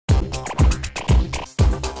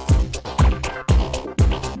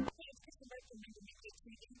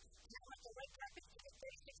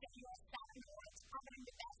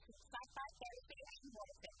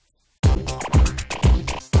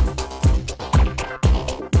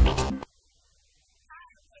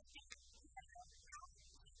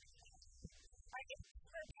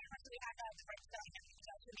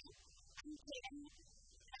me. I'm Tatum.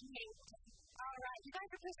 I'm Hailey. All right, you guys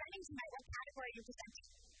are presenting tonight. What category are you presenting?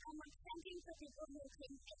 I'm presenting for people who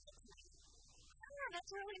can make it tonight. Oh,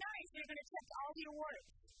 that's really nice. You're going to check all the awards.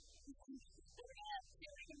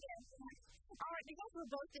 All right, because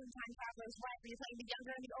we're both doing time travelers, right? Were you playing the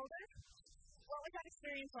younger and the older? What was that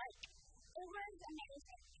experience like? It was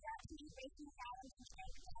amazing. We got to meet Rachel McCann and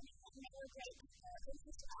Tatum, and they were great. It was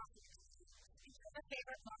just awesome. Did you have a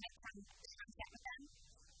favorite moment from the sunset with them?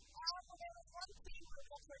 Well, there was one scene where we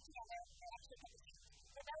got to work together. They actually put the scene.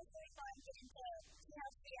 But that was really fun getting to see how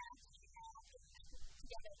she acted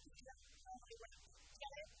together. We don't normally work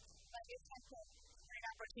together, but it's kind of a great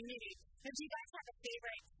opportunity. Do you guys have a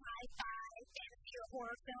favorite sci-fi, fantasy, or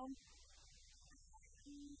horror film?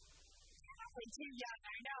 Probably too young,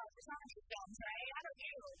 I know. There's not many films, right? How about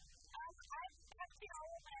you? I've seen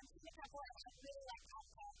all of them. I've seen a couple. I really like that.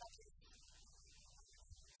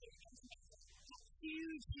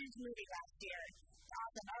 Huge movie last year. It's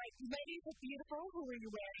awesome. All right, ladies, it's beautiful. Who are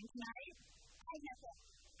you wearing tonight? I have it.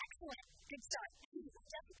 Excellent. Good start.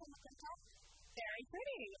 Jessica McCann. Very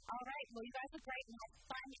pretty. All right. Well, you guys look great, and have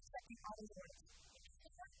fun accepting all these awards.